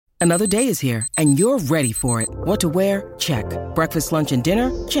Another day is here, and you're ready for it. What to wear? Check. Breakfast, lunch, and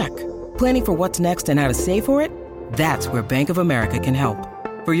dinner? Check. Planning for what's next and how to save for it? That's where Bank of America can help.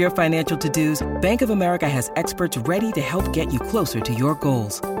 For your financial to-dos, Bank of America has experts ready to help get you closer to your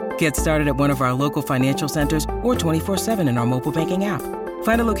goals. Get started at one of our local financial centers or 24/7 in our mobile banking app.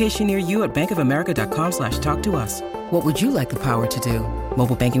 Find a location near you at bankofamerica.com/talktous. What would you like the power to do?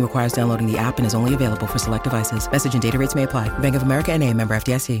 Mobile banking requires downloading the app and is only available for select devices. Message and data rates may apply. Bank of America N.A., member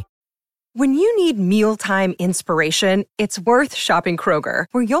FDIC. When you need mealtime inspiration, it's worth shopping Kroger,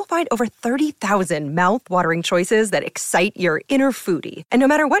 where you'll find over 30,000 mouth-watering choices that excite your inner foodie. And no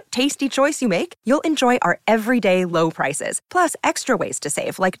matter what tasty choice you make, you'll enjoy our everyday low prices, plus extra ways to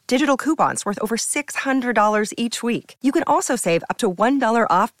save, like digital coupons worth over $600 each week. You can also save up to $1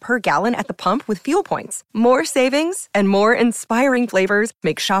 off per gallon at the pump with fuel points. More savings and more inspiring flavors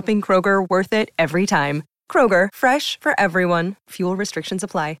make shopping Kroger worth it every time. Kroger, fresh for everyone. Fuel restrictions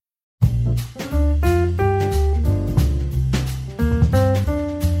apply.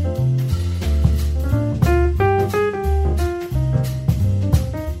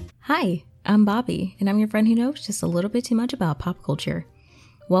 Hi, I'm Bobby, and I'm your friend who knows just a little bit too much about pop culture.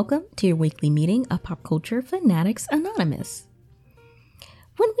 Welcome to your weekly meeting of Pop Culture Fanatics Anonymous.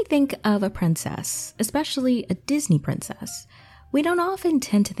 When we think of a princess, especially a Disney princess, we don't often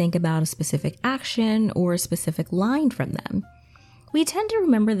tend to think about a specific action or a specific line from them. We tend to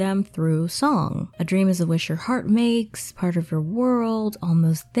remember them through song. A Dream is a Wish Your Heart Makes, Part of Your World,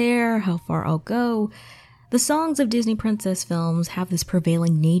 Almost There, How Far I'll Go. The songs of Disney princess films have this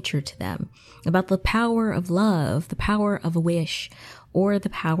prevailing nature to them, about the power of love, the power of a wish, or the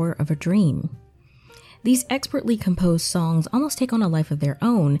power of a dream. These expertly composed songs almost take on a life of their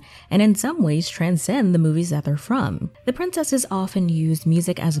own, and in some ways transcend the movies that they're from. The princesses often used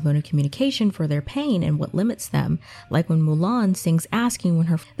music as a mode of communication for their pain and what limits them, like when Mulan sings asking when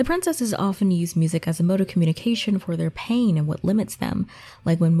her... The princesses often use music as a mode of communication for their pain and what limits them,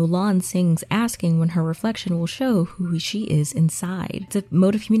 like when Mulan sings asking when her reflection will show who she is inside. It's a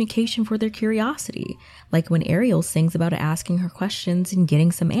mode of communication for their curiosity, like when Ariel sings about asking her questions and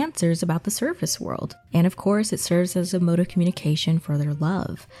getting some answers about the surface world. And of course, it serves as a mode of communication for their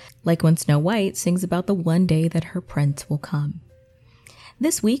love, like when Snow White sings about the one day that her prince will come.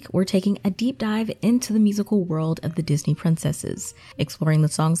 This week, we're taking a deep dive into the musical world of the Disney princesses, exploring the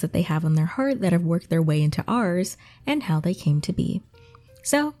songs that they have on their heart that have worked their way into ours, and how they came to be.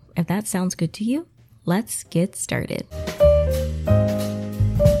 So, if that sounds good to you, let's get started.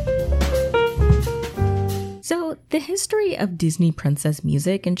 So, the history of Disney princess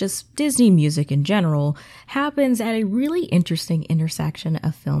music, and just Disney music in general, happens at a really interesting intersection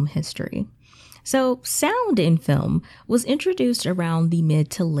of film history. So, sound in film was introduced around the mid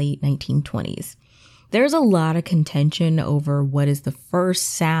to late 1920s. There's a lot of contention over what is the first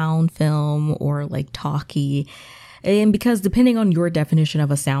sound film or like talkie. And because depending on your definition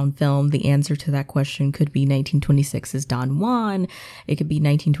of a sound film, the answer to that question could be 1926's Don Juan, it could be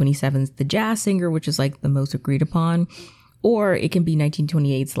 1927's The Jazz Singer, which is like the most agreed upon, or it can be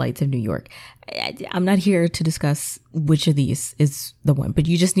 1928's Lights of New York. I'm not here to discuss which of these is the one, but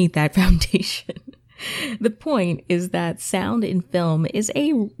you just need that foundation. The point is that sound in film is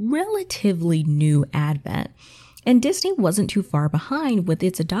a relatively new advent, and Disney wasn't too far behind with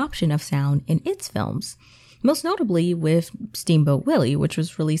its adoption of sound in its films. Most notably with Steamboat Willie, which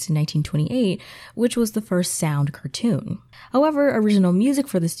was released in 1928, which was the first sound cartoon. However, original music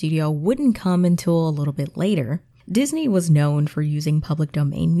for the studio wouldn't come until a little bit later. Disney was known for using public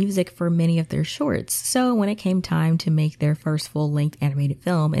domain music for many of their shorts, so when it came time to make their first full-length animated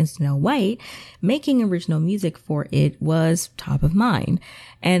film in Snow White, making original music for it was top of mind.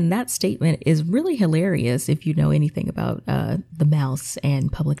 And that statement is really hilarious if you know anything about the mouse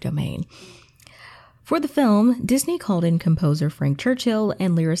and public domain. For the film, Disney called in composer Frank Churchill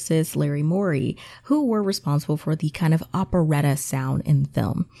and lyricist Larry Morey, who were responsible for the kind of operetta sound in the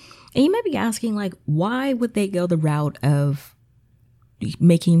film. And you might be asking, like, why would they go the route of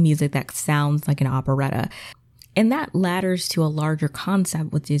making music that sounds like an operetta? And that ladders to a larger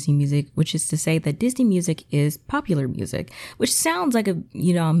concept with Disney music, which is to say that Disney music is popular music, which sounds like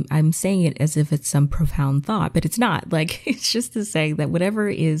I'm saying it as if it's some profound thought, but it's not. Like, it's just to say that whatever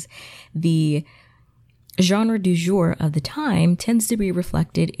is the genre du jour of the time tends to be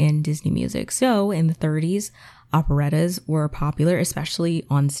reflected in Disney music. So in the 30s, operettas were popular, especially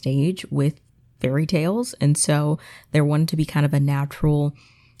on stage with fairy tales. And so there wanted to be kind of a natural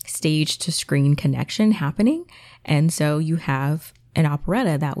stage to screen connection happening. And so you have an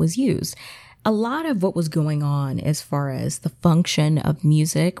operetta that was used. A lot of what was going on as far as the function of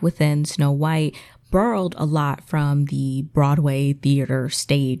music within Snow White borrowed a lot from the Broadway theater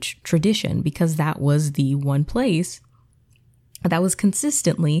stage tradition, because that was the one place that was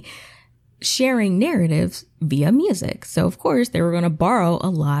consistently sharing narratives via music. So of course they were going to borrow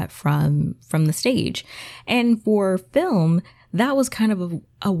a lot from the stage. And for film, that was kind of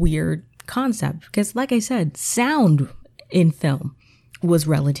a weird concept, because like I said, sound in film was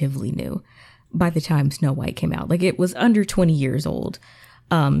relatively new by the time Snow White came out. Like, it was under 20 years old.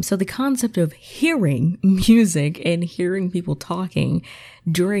 So the concept of hearing music and hearing people talking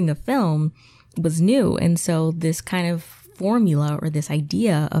during a film was new. And so this kind of formula, or this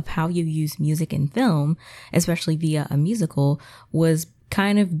idea of how you use music in film, especially via a musical, was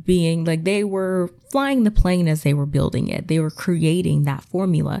kind of being like, they were flying the plane as they were building it. They were creating that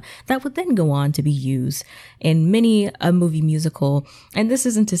formula that would then go on to be used in many a movie musical. And this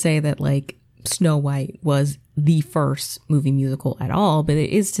isn't to say that like Snow White was the first movie musical at all, but it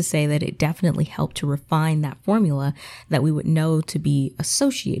is to say that it definitely helped to refine that formula that we would know to be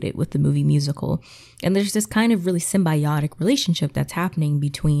associated with the movie musical. And there's this kind of really symbiotic relationship that's happening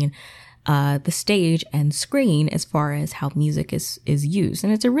between the stage and screen as far as how music is used.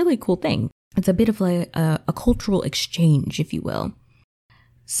 And it's a really cool thing. It's a bit of like a cultural exchange, if you will.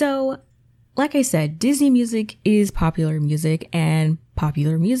 So, like I said, Disney music is popular music, and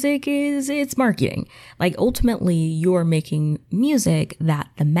popular music is its marketing. Like, ultimately, you're making music that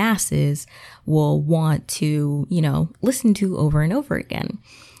the masses will want to, listen to over and over again.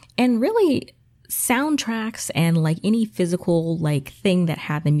 And really, soundtracks and like any physical like thing that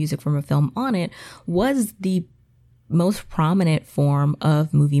had the music from a film on it was the most prominent form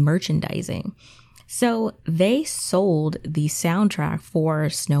of movie merchandising. So they sold the soundtrack for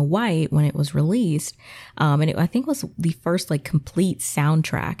Snow White when it was released. And I think was the first like complete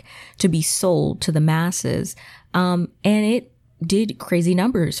soundtrack to be sold to the masses. And it did crazy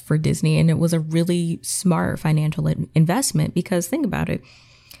numbers for Disney, and it was a really smart financial investment, because think about it.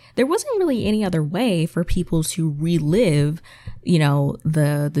 There wasn't really any other way for people to relive,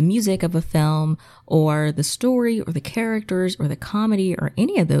 the music of a film, or the story, or the characters, or the comedy, or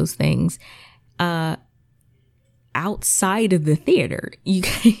any of those things, outside of the theater.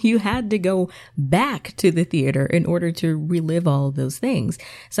 You had to go back to the theater in order to relive all of those things.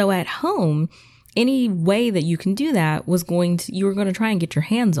 So at home, any way that you can do that you were going to try and get your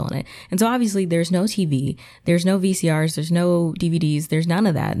hands on it. And so obviously there's no TV, there's no VCRs, there's no DVDs, there's none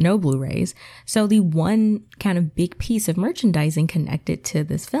of that, no Blu-rays. So the one kind of big piece of merchandising connected to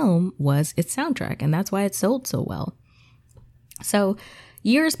this film was its soundtrack. And that's why it sold so well. So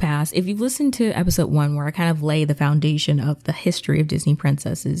years pass. If you've listened to episode 1, where I kind of lay the foundation of the history of Disney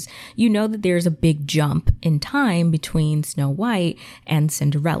princesses, you know that there's a big jump in time between Snow White and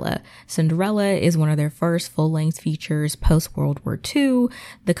Cinderella. Cinderella is one of their first full-length features post-World War II.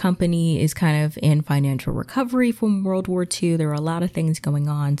 The company is kind of in financial recovery from World War II. There are a lot of things going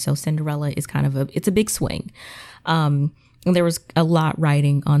on. So Cinderella is it's a big swing. And there was a lot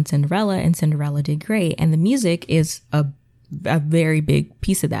riding on Cinderella, and Cinderella did great. And the music is a very big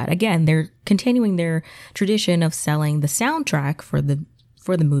piece of that. Again, they're continuing their tradition of selling the soundtrack for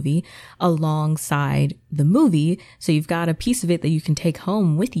the movie alongside the movie. So you've got a piece of it that you can take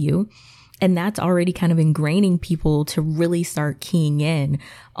home with you. And that's already kind of ingraining people to really start keying in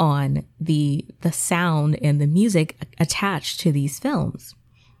on the sound and the music attached to these films.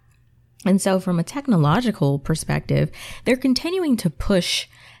 And so from a technological perspective, they're continuing to push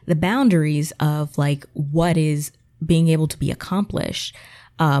the boundaries of like what is being able to be accomplished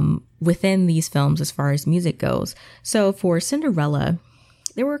within these films as far as music goes. So for Cinderella,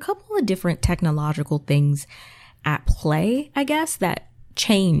 there were a couple of different technological things at play, I guess, that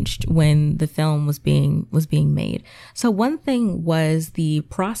changed when the film was being made. So one thing was the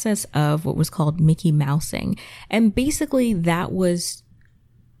process of what was called Mickey Mousing. And basically that was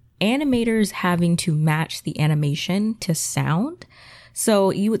animators having to match the animation to sound. So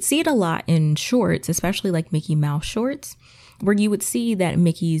you would see it a lot in shorts, especially like Mickey Mouse shorts, where you would see that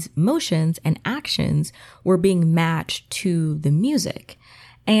Mickey's motions and actions were being matched to the music.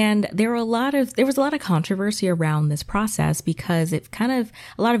 And there was a lot of controversy around this process, because a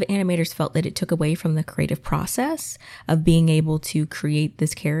lot of animators felt that it took away from the creative process of being able to create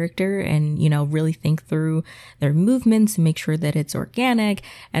this character and, really think through their movements and make sure that it's organic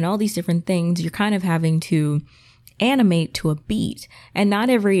and all these different things. You're kind of having to animate to a beat, and not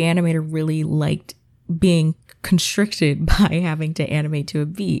every animator really liked being constricted by having to animate to a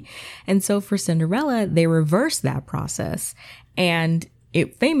beat. And so for Cinderella, they reversed that process, and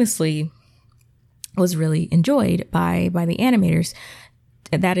it famously was really enjoyed by the animators.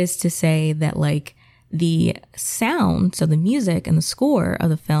 That is to say that like the sound, so the music and the score of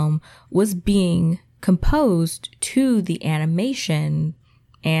the film was being composed to the animation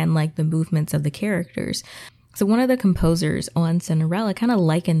and like the movements of the characters. So one of the composers on Cinderella kind of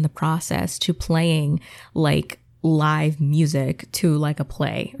likened the process to playing like live music to like a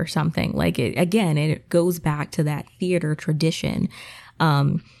play or something. Like it goes back to that theater tradition.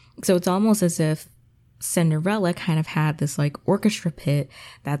 So it's almost as if Cinderella kind of had this like orchestra pit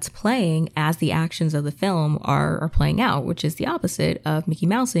that's playing as the actions of the film are playing out, which is the opposite of Mickey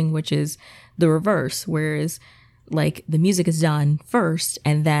Mousing, which is the reverse, whereas like the music is done first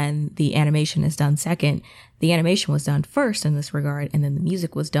and then the animation is done second. The animation was done first in this regard, and then the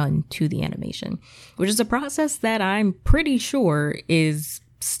music was done to the animation, which is a process that I'm pretty sure is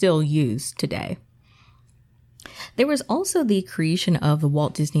still used today. There was also the creation of the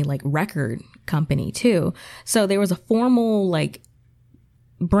Walt Disney like record company too. So there was a formal like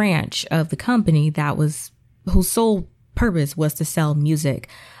branch of the company that was whose sole purpose was to sell music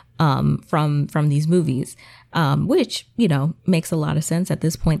from these movies, which, you know, makes a lot of sense. At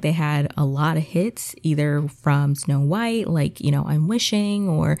this point, they had a lot of hits, either from Snow White, like, you know, I'm Wishing,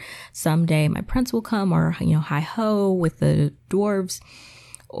 or Someday My Prince Will Come, or, you know, Hi Ho with the dwarves,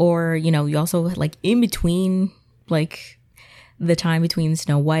 or, you know, you also like in between, like the time between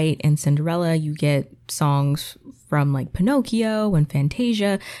Snow White and Cinderella, you get songs from like Pinocchio and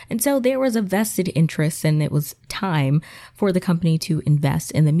Fantasia. And so there was a vested interest, and it was time for the company to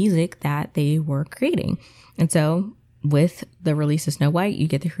invest in the music that they were creating. And so with the release of Snow White, you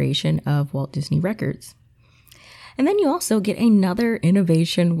get the creation of Walt Disney Records. And then you also get another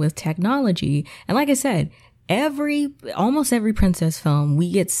innovation with technology. And like I said, almost every princess film,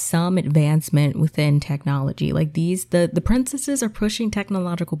 we get some advancement within technology. Like the princesses are pushing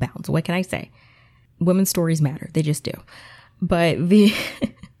technological bounds. What can I say? Women's stories matter. They just do. But the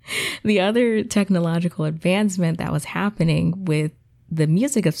other technological advancement that was happening with the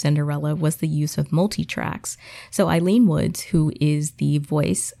music of Cinderella was the use of multi-tracks. So Eileen Woods, who is the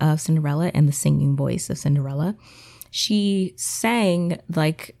voice of Cinderella and the singing voice of Cinderella, she sang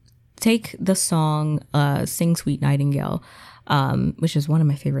like, take the song Sing Sweet Nightingale, which is one of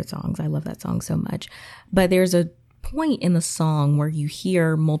my favorite songs. I love that song so much. But there's a point in the song where you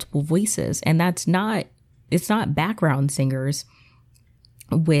hear multiple voices, and it's not background singers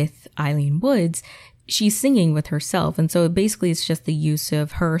with Eileen Woods. She's singing with herself. And so basically it's just the use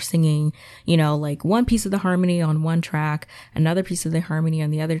of her singing, you know, like one piece of the harmony on one track, another piece of the harmony on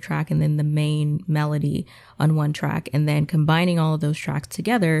the other track, and then the main melody on one track, and then combining all of those tracks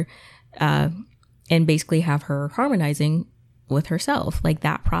together, and basically have her harmonizing with herself. Like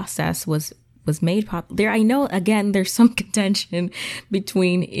that process was made popular. I know, again, there's some contention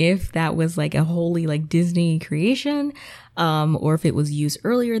between if that was like a wholly like Disney creation, or if it was used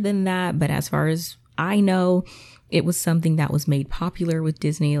earlier than that. But as far as I know, it was something that was made popular with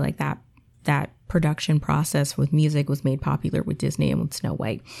Disney. Like that production process with music was made popular with Disney and with Snow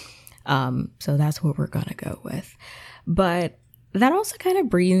White. So that's what we're gonna go with. But that also kind of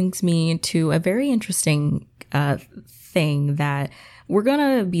brings me to a very interesting thing that we're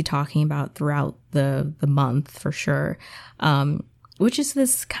going to be talking about throughout the month for sure, which is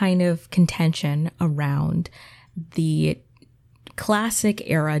this kind of contention around the classic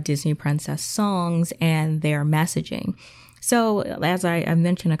era Disney princess songs and their messaging. So as I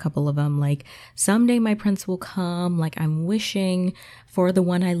mentioned a couple of them, like Someday My Prince Will Come, like I'm wishing for the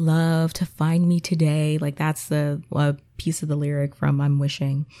one I love to find me today. Like that's the piece of the lyric from I'm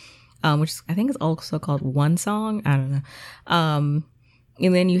Wishing, which I think is also called One Song. I don't know.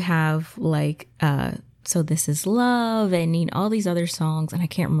 And then you have like, So This Is Love, and you know, all these other songs. And I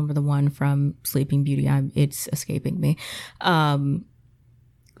can't remember the one from Sleeping Beauty. It's escaping me.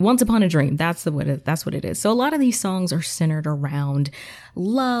 Once Upon a Dream. That's what it is. So a lot of these songs are centered around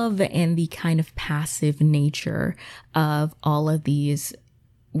love and the kind of passive nature of all of these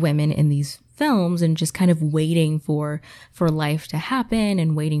women in these films, and just kind of waiting for life to happen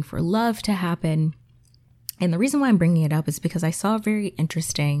and waiting for love to happen. And the reason why I'm bringing it up is because I saw a very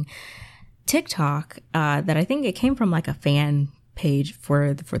interesting TikTok that I think it came from like a fan page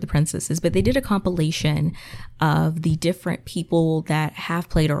for the princesses, but they did a compilation of the different people that have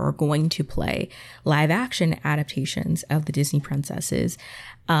played or are going to play live action adaptations of the Disney princesses,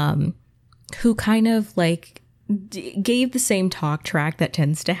 who kind of like gave the same talk track that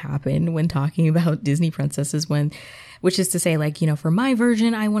tends to happen when talking about Disney princesses, which is to say, like, you know, for my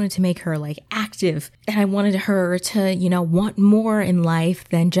version, I wanted to make her like active, and I wanted her to, you know, want more in life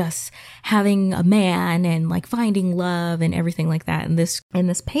than just having a man and like finding love and everything like that. And this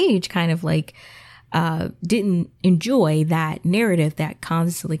page kind of like didn't enjoy that narrative that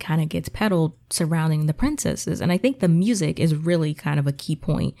constantly kind of gets peddled surrounding the princesses. And I think the music is really kind of a key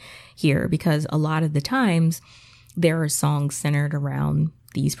point here, because a lot of the times there are songs centered around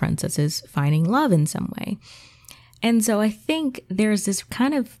these princesses finding love in some way. And so I think there's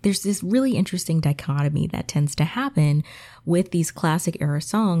this really interesting dichotomy that tends to happen with these classic era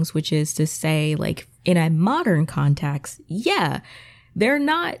songs, which is to say, like, in a modern context, yeah, they're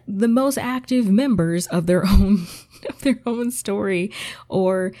not the most active members of their own story,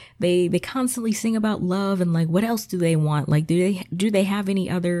 or they constantly sing about love and like, what else do they want? Like, do they have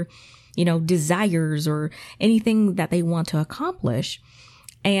any other, desires or anything that they want to accomplish?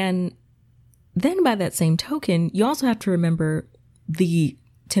 And then by that same token, you also have to remember the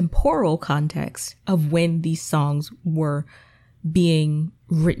temporal context of when these songs were being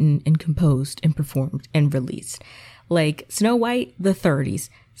written and composed and performed and released. Like Snow White, the 30s,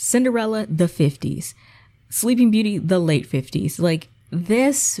 Cinderella, the 50s, Sleeping Beauty, the late 50s. Like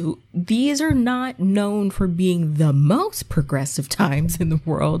these are not known for being the most progressive times in the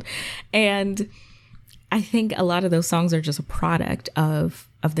world. And I think a lot of those songs are just a product of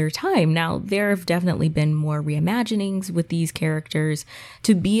their time. Now, there have definitely been more reimaginings with these characters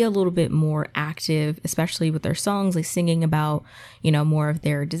to be a little bit more active, especially with their songs, like singing about, more of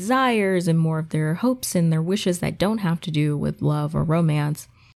their desires and more of their hopes and their wishes that don't have to do with love or romance.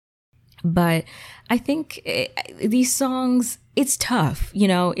 But I think these songs, it's tough,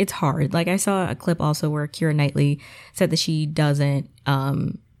 it's hard. Like I saw a clip also where Keira Knightley said that she doesn't,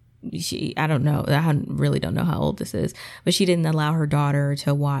 I don't know. I really don't know how old this is, but she didn't allow her daughter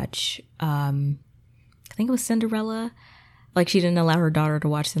to watch, I think it was Cinderella. Like she didn't allow her daughter to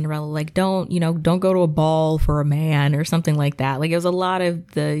watch Cinderella. Like, don't go to a ball for a man or something like that. Like it was a lot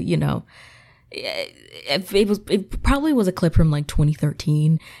of the, it probably was a clip from like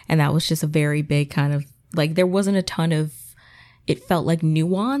 2013. And that was just a very big kind of like, there wasn't a ton of, it felt like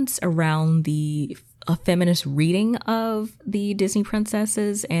nuance around a feminist reading of the Disney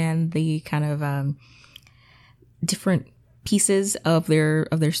princesses and the kind of different pieces of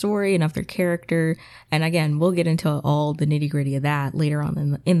their story and of their character. And again, we'll get into all the nitty gritty of that later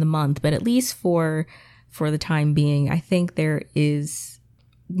on in the month. But at least for the time being, I think there is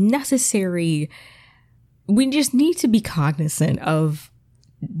necessary. We just need to be cognizant of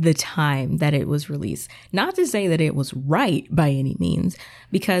the time that it was released. Not to say that it was right by any means,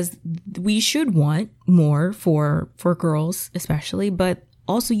 because we should want more for girls especially, but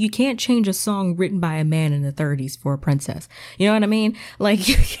also you can't change a song written by a man in the 30s for a princess. You know what I mean? Like,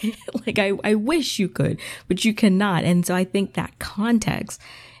 I wish you could, but you cannot. And so I think that context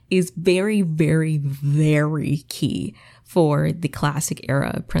is very, very, very key for the classic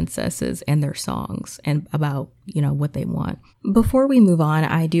era princesses and their songs and about, what they want. Before we move on,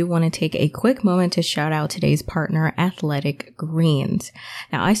 I do want to take a quick moment to shout out today's partner, Athletic Greens.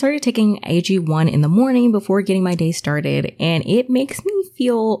 Now, I started taking AG1 in the morning before getting my day started, and it makes me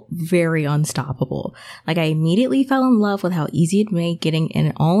feel very unstoppable. Like I immediately fell in love with how easy it made getting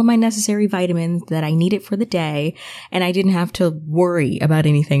in all of my necessary vitamins that I needed for the day, and I didn't have to worry about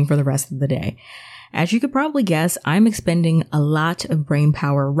anything for the rest of the day. As you could probably guess, I'm expending a lot of brain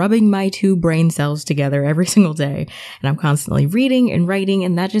power rubbing my two brain cells together every single day, and I'm constantly reading and writing,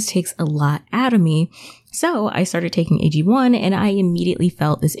 and that just takes a lot out of me. So I started taking AG1, and I immediately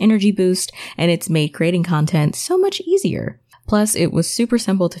felt this energy boost, and it's made creating content so much easier. Plus, it was super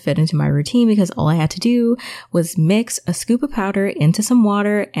simple to fit into my routine because all I had to do was mix a scoop of powder into some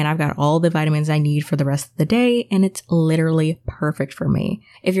water, and I've got all the vitamins I need for the rest of the day, and it's literally perfect for me.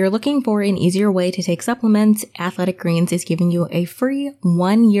 If you're looking for an easier way to take supplements, Athletic Greens is giving you a free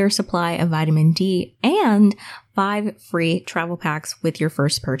 1-year supply of vitamin D and 5 free travel packs with your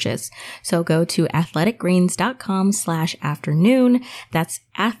first purchase. So go to athleticgreens.com/afternoon. That's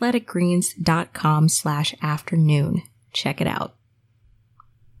athleticgreens.com/afternoon. Check it out.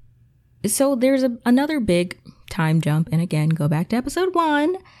 So there's another big time jump. And again, go back to episode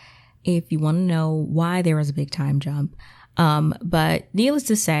 1 if you want to know why there was a big time jump. But needless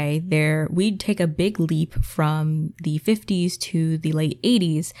to say, we'd take a big leap from the 50s to the late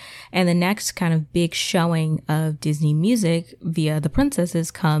 80s. And the next kind of big showing of Disney music via the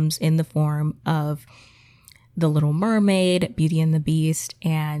princesses comes in the form of The Little Mermaid, Beauty and the Beast,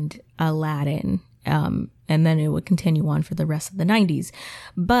 and Aladdin. And then it would continue on for the rest of the 90s.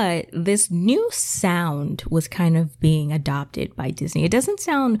 But this new sound was kind of being adopted by Disney. It doesn't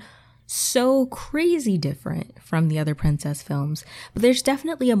sound so crazy different from the other princess films, but there's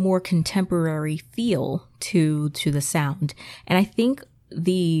definitely a more contemporary feel to the sound. And I think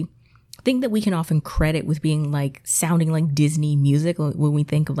the thing that we can often credit with being like sounding like Disney music when we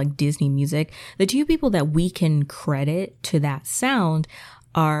think of like Disney music. The two people that we can credit to that sound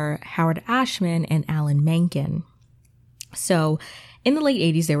are Howard Ashman and Alan Menken. So in the late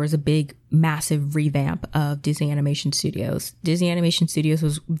 80s, there was a big, massive revamp of Disney Animation Studios. Disney Animation Studios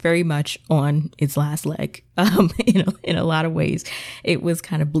was very much on its last leg, in a lot of ways. It was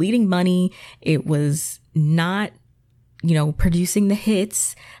kind of bleeding money. It was not, producing the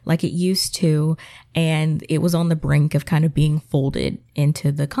hits like it used to. And it was on the brink of kind of being folded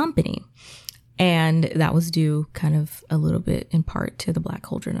into the company. And that was due kind of a little bit in part to the Black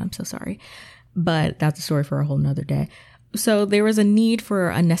Cauldron. I'm so sorry. But that's a story for a whole nother day. So there was a need for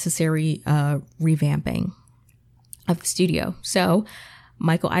a necessary revamping of the studio. So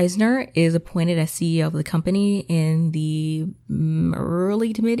Michael Eisner is appointed as CEO of the company in the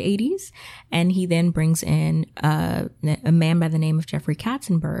early to mid 80s. And he then brings in a man by the name of Jeffrey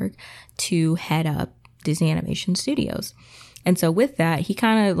Katzenberg to head up Disney Animation Studios. And so with that,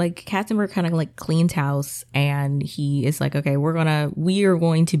 Katzenberg kind of cleans house, and he is like, okay, we are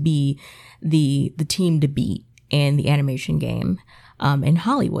going to be the team to beat in the animation game in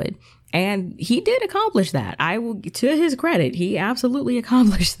Hollywood. And he did accomplish that. To his credit, he absolutely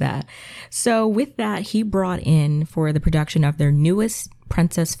accomplished that. So with that, he brought in for the production of their newest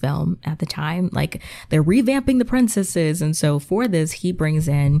princess film at the time, they're revamping the princesses. And so for this, he brings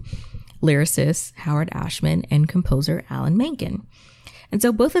in lyricist Howard Ashman and composer Alan Menken. And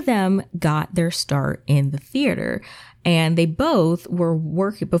so both of them got their start in the theater. And they both were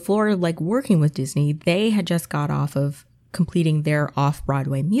before working with Disney, they had just got off of completing their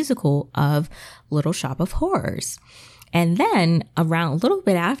off-Broadway musical of Little Shop of Horrors. And then around a little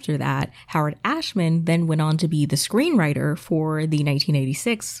bit after that, Howard Ashman then went on to be the screenwriter for the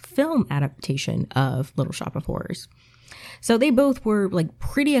 1986 film adaptation of Little Shop of Horrors. So they both were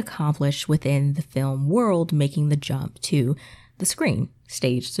pretty accomplished within the film world, making the jump to the screen,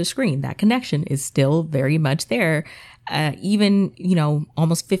 stage to screen. That connection is still very much there, even,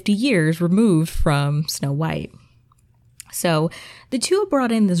 almost 50 years removed from Snow White. So the two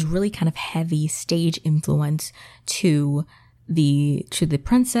brought in this really kind of heavy stage influence to the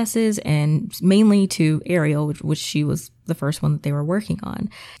princesses, and mainly to Ariel, which she was the first one that they were working on.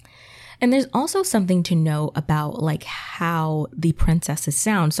 And there's also something to know about how the princesses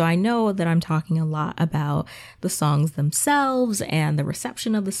sound. So I know that I'm talking a lot about the songs themselves and the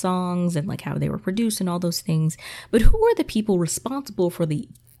reception of the songs and how they were produced and all those things. But who are the people responsible for the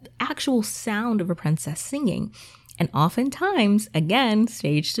actual sound of a princess singing? And oftentimes, again,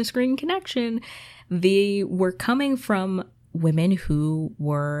 stage to screen connection, they were coming from women who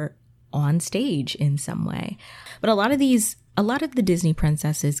were on stage in some way. But a lot of the Disney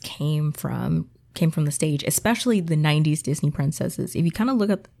princesses came from the stage, especially the 90s Disney princesses. If you kind of look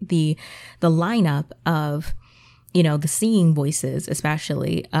at the lineup of, the singing voices,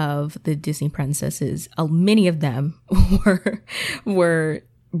 especially of the Disney princesses, many of them were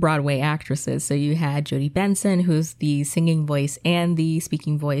Broadway actresses. So you had Jodie Benson, who's the singing voice and the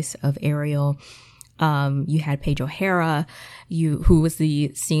speaking voice of Ariel. You had Paige O'Hara, who was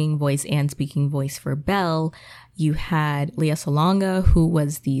the singing voice and speaking voice for Belle. You had Lea Salonga, who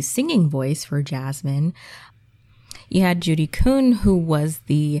was the singing voice for Jasmine. You had Judy Kuhn, who was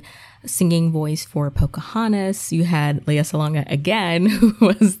the singing voice for Pocahontas. You had Lea Salonga again, who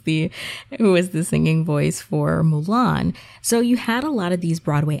was the singing voice for Mulan. So you had a lot of these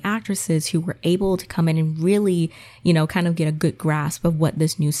Broadway actresses who were able to come in and really, kind of get a good grasp of what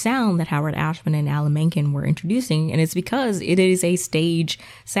this new sound that Howard Ashman and Alan Menken were introducing. And it's because it is a stage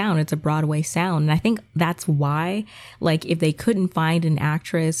sound. It's a Broadway sound. And I think that's why, if they couldn't find an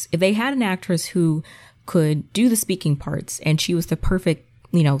actress, if they had an actress who could do the speaking parts and she was the perfect,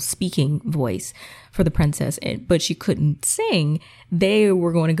 speaking voice for the princess, but she couldn't sing, they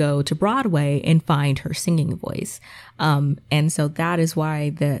were going to go to Broadway and find her singing voice. And so that is why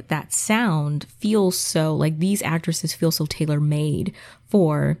that sound feels so, these actresses feel so tailor-made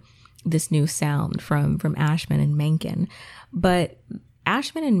for this new sound from Ashman and Menken. But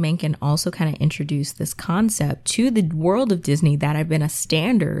Ashman and Menken also kind of introduced this concept to the world of Disney that had been a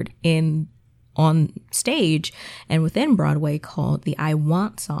standard on stage and within Broadway called the I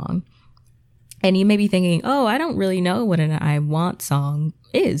Want song. And you may be thinking, oh, I don't really know what an I Want song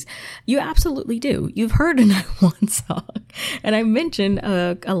is. You absolutely do. You've heard an I Want song. And I mentioned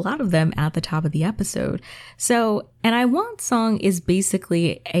a lot of them at the top of the episode. So an I Want song is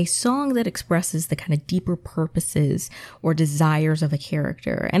basically a song that expresses the kind of deeper purposes or desires of a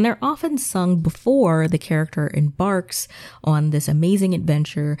character. And they're often sung before the character embarks on this amazing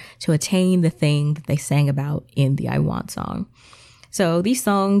adventure to attain the thing that they sang about in the I Want song. So these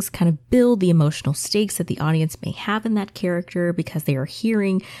songs kind of build the emotional stakes that the audience may have in that character because they are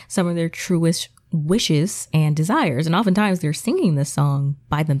hearing some of their truest wishes and desires. And oftentimes they're singing this song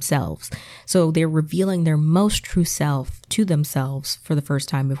by themselves. So they're revealing their most true self to themselves for the first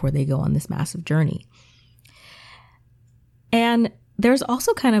time before they go on this massive journey. And there's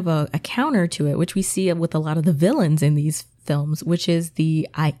also kind of a counter to it, which we see with a lot of the villains in these films, which is the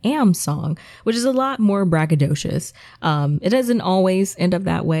I Am song, which is a lot more braggadocious. It doesn't always end up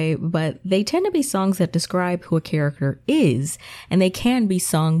that way, but they tend to be songs that describe who a character is, and they can be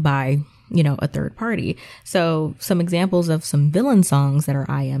sung by, a third party. So some examples of some villain songs that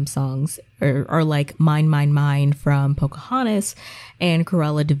are I Am songs are like Mine, Mine, Mine from Pocahontas and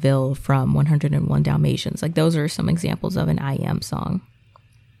Cruella de Vil from 101 Dalmatians. Like those are some examples of an I Am song.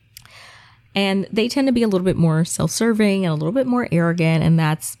 And they tend to be a little bit more self-serving and a little bit more arrogant, and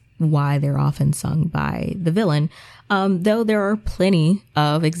that's why they're often sung by the villain. Though there are plenty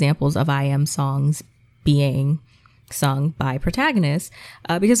of examples of I Am songs being sung by protagonists,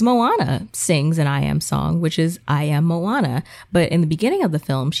 because Moana sings an I Am song, which is I Am Moana. But in the beginning of the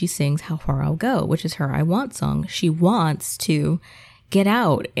film, she sings How Far I'll Go, which is her I Want song. She wants to get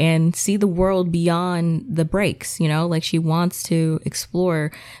out and see the world beyond the breaks, like she wants to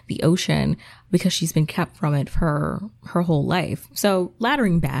explore the ocean because she's been kept from it for her whole life. So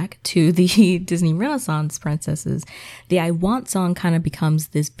laddering back to the Disney Renaissance princesses, the I Want song kind of becomes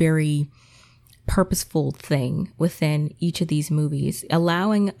this very purposeful thing within each of these movies,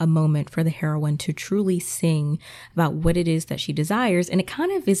 allowing a moment for the heroine to truly sing about what it is that she desires. And it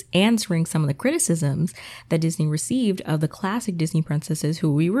kind of is answering some of the criticisms that Disney received of the classic Disney princesses,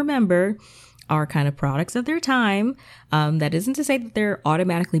 who we remember are kind of products of their time. That isn't to say that they're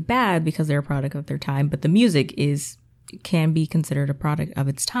automatically bad because they're a product of their time, but the music can be considered a product of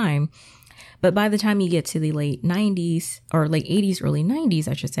its time. But by the time you get to the late 90s, or late 80s, early 90s,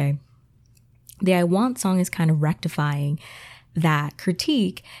 I should say, the I Want song is kind of rectifying that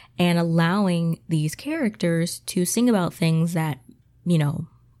critique and allowing these characters to sing about things that,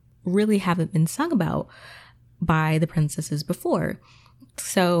 really haven't been sung about by the princesses before.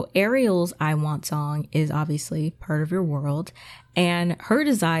 So Ariel's I Want song is obviously part of your world, and her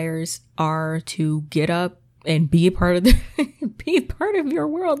desires are to get up and be a part of your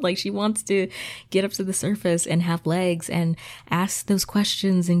world. Like she wants to get up to the surface and have legs and ask those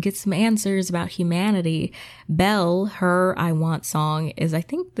questions and get some answers about humanity. Belle, her I Want song is, I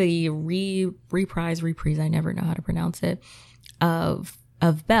think, the reprise, I never know how to pronounce it, of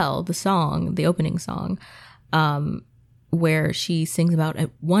Belle, the song, the opening song, where she sings about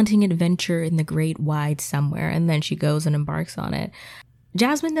wanting adventure in the great wide somewhere, and then she goes and embarks on it.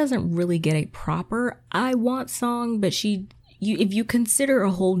 Jasmine doesn't really get a proper I Want song, but if you consider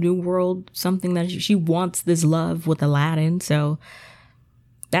A Whole New World something that she wants this love with Aladdin, so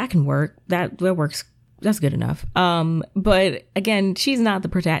that can work. That works. That's good enough. But again, she's not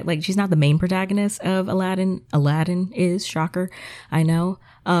she's not the main protagonist of Aladdin. Aladdin is, shocker, I know.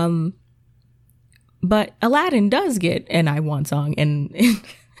 But Aladdin does get an I Want song in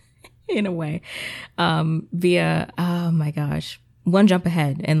a way, via, oh my gosh, One Jump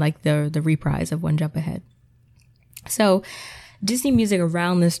Ahead, and like the reprise of One Jump Ahead. So Disney music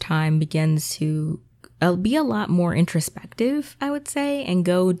around this time begins to be a lot more introspective, I would say, and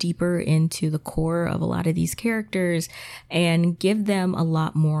go deeper into the core of a lot of these characters and give them a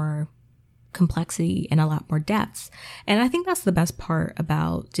lot more complexity and a lot more depth. And I think that's the best part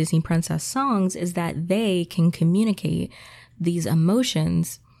about Disney princess songs, is that they can communicate these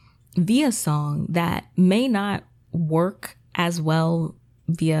emotions via song that may not work as well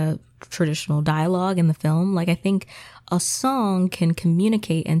via traditional dialogue in the film. Like, I think a song can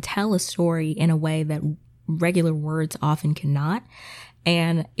communicate and tell a story in a way that regular words often cannot.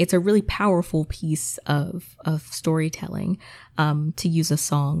 And it's a really powerful piece of storytelling, to use a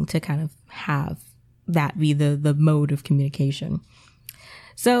song to kind of have that be the mode of communication.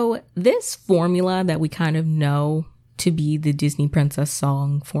 So this formula that we kind of know to be the Disney princess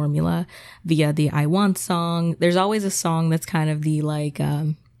song formula via the I Want song, there's always a song that's kind of the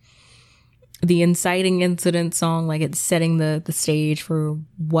inciting incident song, like it's setting the stage for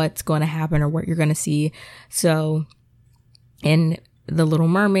what's going to happen or what you're going to see. So in The Little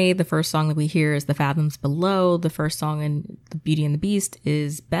Mermaid, the first song that we hear is The Fathoms Below. The first song in The Beauty and the Beast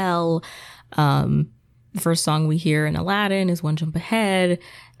is Belle. The first song we hear in Aladdin is One Jump Ahead.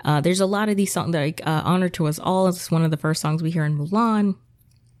 There's a lot of these songs, like Honor to Us All is one of the first songs we hear in Mulan.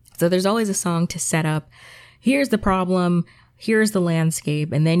 So there's always a song to set up, here's the problem, here's the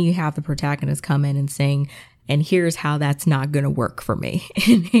landscape, and then you have the protagonist come in and sing and here's how that's not going to work for me.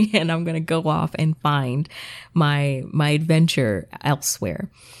 And I'm going to go off and find my adventure elsewhere.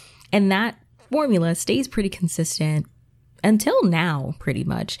 And that formula stays pretty consistent until now, pretty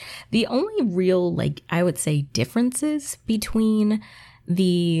much. The only real, like, I would say differences between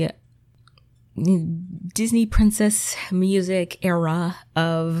the Disney princess music era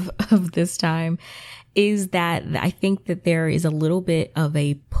of this time is that I think that there is a little bit of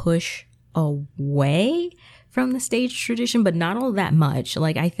a push away from the stage tradition, but not all that much.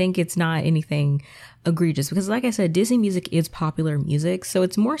 Like, I think it's not anything egregious because, like I said, Disney music is popular music. So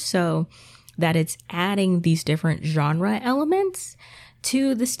it's more so that it's adding these different genre elements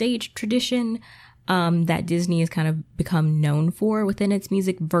to the stage tradition that Disney has kind of become known for within its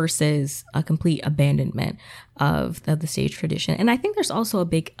music versus a complete abandonment of the stage tradition. And I think there's also a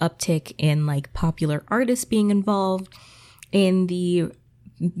big uptick in like popular artists being involved in the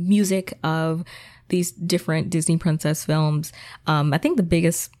music of these different Disney princess films. I think the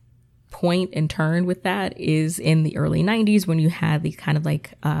biggest point and turn with that is in the early 90s when you had these kind of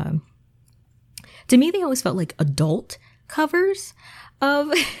like, to me, they always felt like adult covers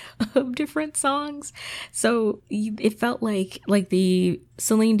of different songs. So it felt like the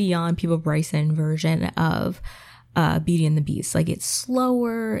Celine Dion, Peabo Bryson version of Beauty and the Beast. Like, it's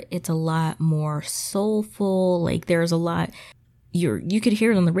slower, it's a lot more soulful. Like, there's a lot. You could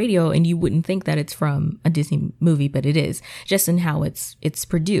hear it on the radio and you wouldn't think that it's from a Disney movie, but it is, just in how it's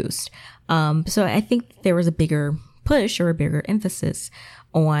produced. So I think there was a bigger push or a bigger emphasis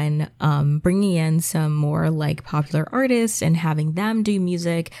on bringing in some more like popular artists and having them do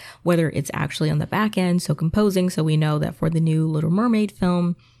music, whether it's actually on the back end, so composing. So we know that for the new Little Mermaid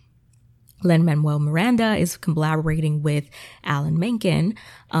film, Lin-Manuel Miranda is collaborating with Alan Menken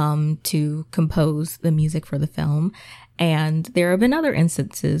to compose the music for the film. And there have been other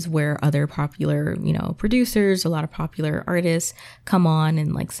instances where other popular, producers, a lot of popular artists come on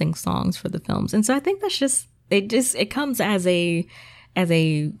and like sing songs for the films. And so I think that's just, it comes as a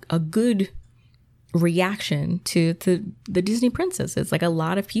good reaction to the Disney princesses. Like, a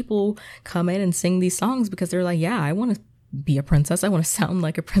lot of people come in and sing these songs because they're like, yeah, I want to be a princess. I want to sound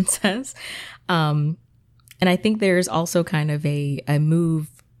like a princess. And I think there's also kind of a move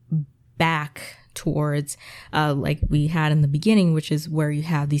back towards like we had in the beginning, which is where you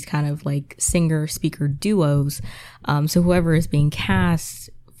have these kind of like singer speaker duos. So whoever is being cast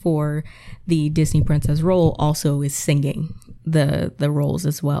for the Disney princess role also is singing the roles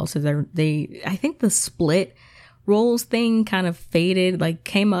as well. So I think the split roles thing kind of faded, like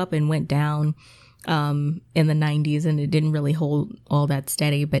came up and went down in the 90s, and it didn't really hold all that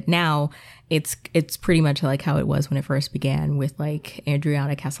steady. But now it's pretty much like how it was when it first began, with like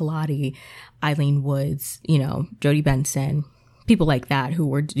Adriana Caselotti, Eileen Woods, Jodie Benson, people like that who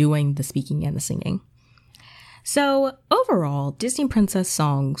were doing the speaking and the singing. So overall, Disney princess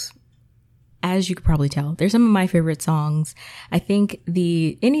songs, as you could probably tell, they're some of my favorite songs. I think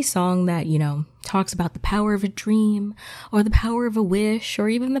any song that, talks about the power of a dream or the power of a wish or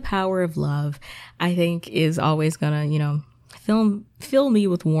even the power of love, I think is always gonna, fill me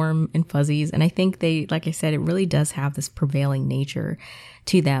with warm and fuzzies. And I think they, like I said, it really does have this prevailing nature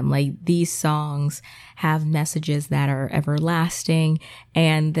to them. Like, these songs have messages that are everlasting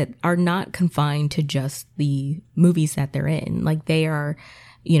and that are not confined to just the movies that they're in. Like, they are,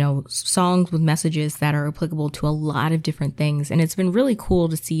 songs with messages that are applicable to a lot of different things. And it's been really cool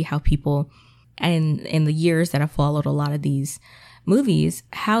to see how people, and in the years that have followed a lot of these movies,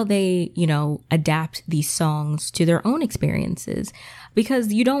 how they, adapt these songs to their own experiences.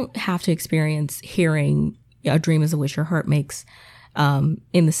 Because you don't have to experience hearing A Dream is a Wish Your Heart Makes in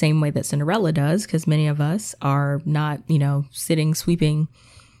the same way that Cinderella does, because many of us are not, sitting, sweeping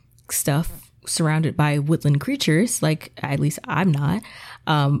stuff surrounded by woodland creatures, like at least I'm not.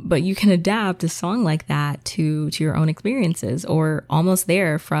 But you can adapt a song like that to your own experiences, or Almost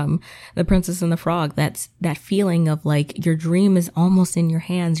There from The Princess and the Frog. That's that feeling of like your dream is almost in your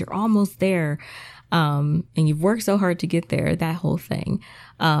hands. You're almost there. And you've worked so hard to get there, that whole thing.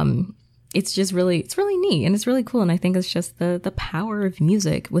 It's really neat and it's really cool. And I think it's just the power of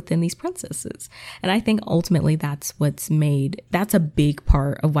music within these princesses. And I think ultimately that's a big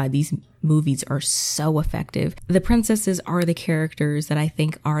part of why these movies are so effective. The princesses are the characters that I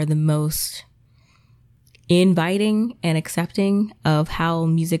think are the most inviting and accepting of how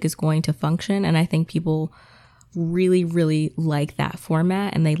music is going to function. And I think people really, really like that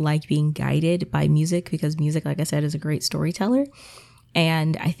format, and they like being guided by music, because music, like I said, is a great storyteller.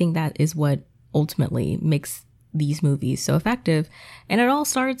 And I think that is what ultimately makes these movies so effective. And it all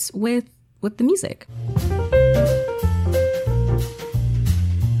starts with the music.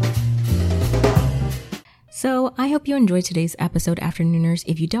 So hope you enjoyed today's episode, Afternooners.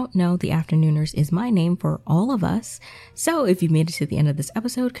 If you don't know, the Afternooners is my name for all of us. So if you made it to the end of this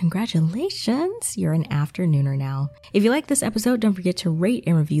episode, congratulations, you're an Afternooner now. If you like this episode, don't forget to rate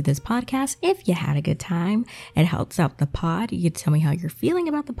and review this podcast if you had a good time. It helps out the pod. You get to tell me how you're feeling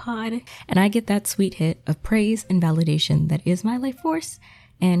about the pod, and I get that sweet hit of praise and validation that is my life force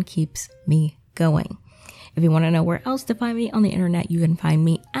and keeps me going. If you want to know where else to find me on the internet, you can find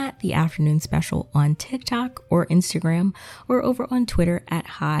me at The Afternoon Special on TikTok or Instagram, or over on Twitter at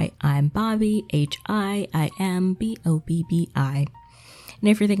Hi, I'm Bobby, HIIMBOBBI. And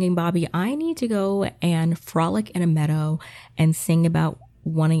if you're thinking, Bobby, I need to go and frolic in a meadow and sing about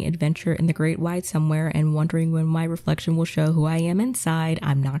wanting adventure in the great wide somewhere and wondering when my reflection will show who I am inside,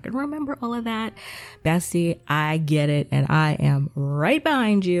 I'm not going to remember all of that. Bestie, I get it, and I am right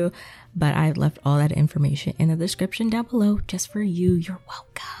behind you. But I've left all that information in the description down below just for you. You're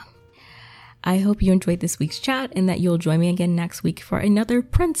welcome. I hope you enjoyed this week's chat and that you'll join me again next week for another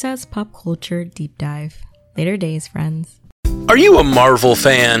Princess Pop Culture Deep Dive. Later days, friends. Are you a Marvel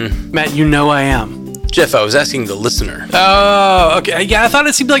fan? Matt, you know I am. Jeff, I was asking the listener. Oh, okay. Yeah, I thought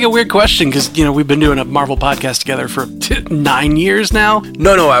it seemed like a weird question because, we've been doing a Marvel podcast together for 9 years now.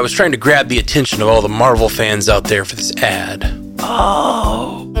 No, I was trying to grab the attention of all the Marvel fans out there for this ad.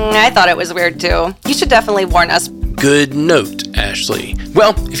 Oh. I thought it was weird too. You should definitely warn us. Good note, Ashley.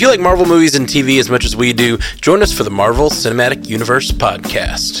 Well, if you like Marvel movies and TV as much as we do, join us for the Marvel Cinematic Universe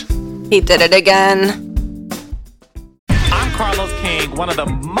podcast. He did it again. I'm Carlos King, one of the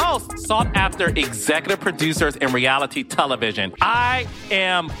most sought-after executive producers in reality television. I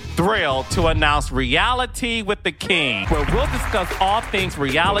am thrilled to announce Reality with the King, where we'll discuss all things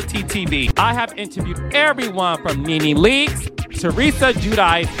reality TV. I have interviewed everyone from Nene Leakes, Teresa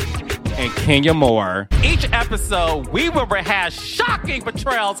Giudice, and Kenya Moore. Each episode, we will rehash shocking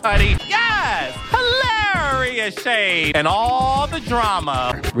portrayals, honey. Yes! Hilarious shade and all the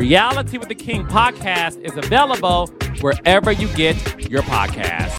drama. Reality with the King podcast is available wherever you get your podcast.